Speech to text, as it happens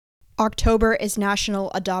October is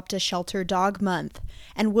National Adopt a Shelter Dog Month,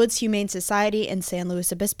 and Woods Humane Society in San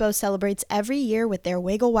Luis Obispo celebrates every year with their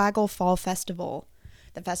Wiggle Waggle Fall Festival.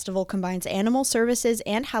 The festival combines animal services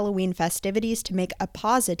and Halloween festivities to make a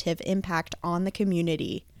positive impact on the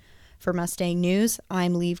community. For Mustang News,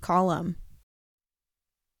 I'm Lieve Collum.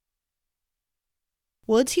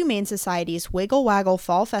 Woods Humane Society's Wiggle Waggle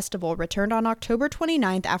Fall Festival returned on October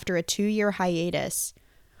 29th after a 2-year hiatus.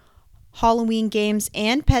 Halloween games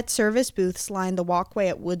and pet service booths line the walkway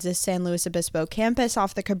at Woods' San Luis Obispo campus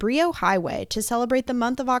off the Cabrillo Highway to celebrate the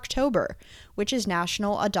month of October, which is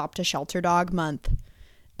National Adopt a Shelter Dog Month.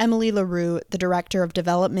 Emily LaRue, the director of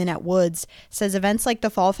development at Woods, says events like the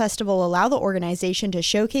Fall Festival allow the organization to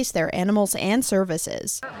showcase their animals and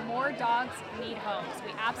services. More dogs need homes.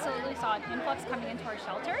 We absolutely saw an influx coming into our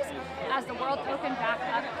shelters as the world opened back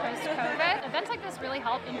up post-COVID. Events like this really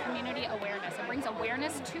help in community awareness. It brings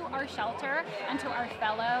awareness to our shelter and to our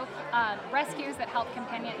fellow rescues that help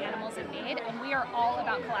companion animals in need, and we are all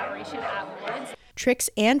about collaboration at Woods. Tricks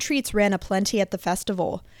and treats ran aplenty at the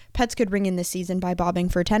festival. Pets could ring in this season by bobbing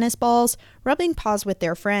for tennis balls, rubbing paws with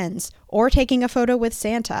their friends, or taking a photo with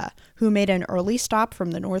Santa, who made an early stop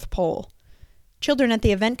from the North Pole. Children at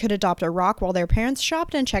the event could adopt a rock while their parents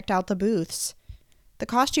shopped and checked out the booths. The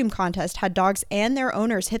costume contest had dogs and their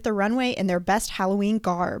owners hit the runway in their best Halloween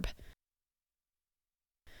garb.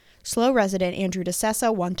 SLO resident Andrew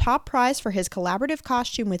DeSessa won top prize for his collaborative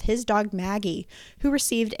costume with his dog Maggie, who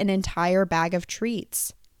received an entire bag of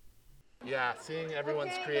treats. Yeah, seeing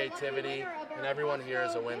everyone's creativity and everyone here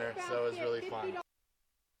is a winner, so it was really fun.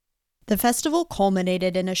 The festival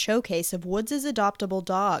culminated in a showcase of Woods' adoptable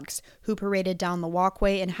dogs, who paraded down the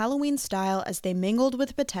walkway in Halloween style as they mingled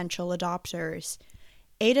with potential adopters.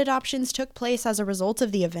 8 adoptions took place as a result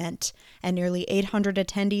of the event, and nearly 800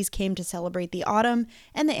 attendees came to celebrate the autumn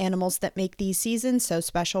and the animals that make these seasons so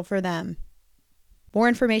special for them. More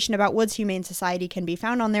information about Woods Humane Society can be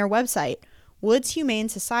found on their website,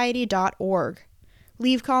 woodshumanesociety.org.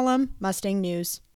 Lieve Collum, Mustang News.